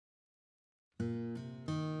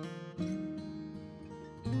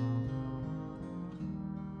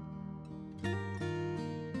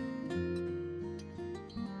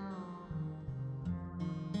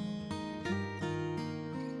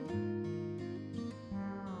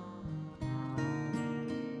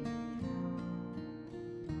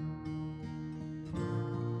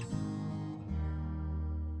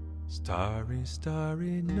Starry,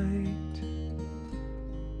 starry night,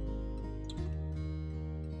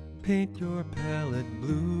 paint your palette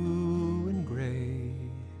blue and gray.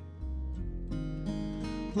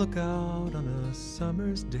 Look out on a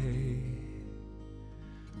summer's day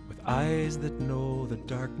with eyes that know the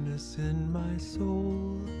darkness in my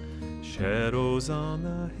soul. Shadows on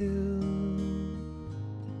the hill,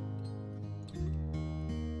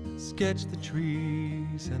 sketch the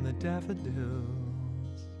trees and the daffodils.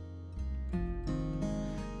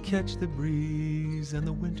 Catch the breeze and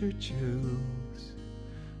the winter chills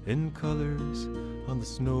in colors on the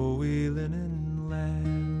snowy linen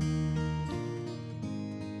land.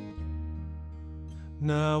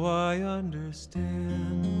 Now I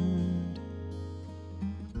understand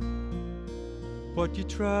what you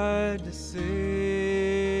tried to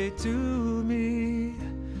say to me,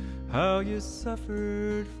 how you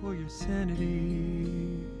suffered for your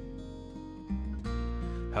sanity,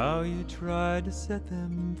 how you tried to set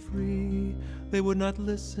them free. They would not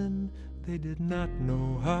listen, they did not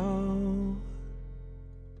know how.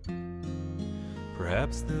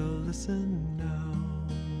 Perhaps they'll listen now.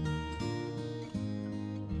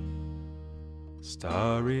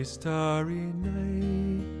 Starry, starry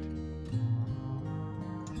night,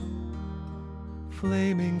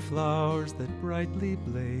 flaming flowers that brightly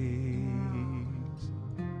blaze,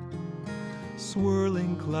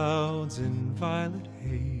 swirling clouds in violet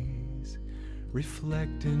haze,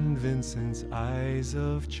 reflect in Vincent's eyes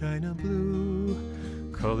of china blue,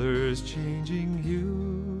 colors changing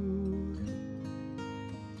hue,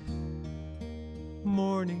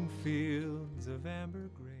 morning fields of amber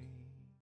grain.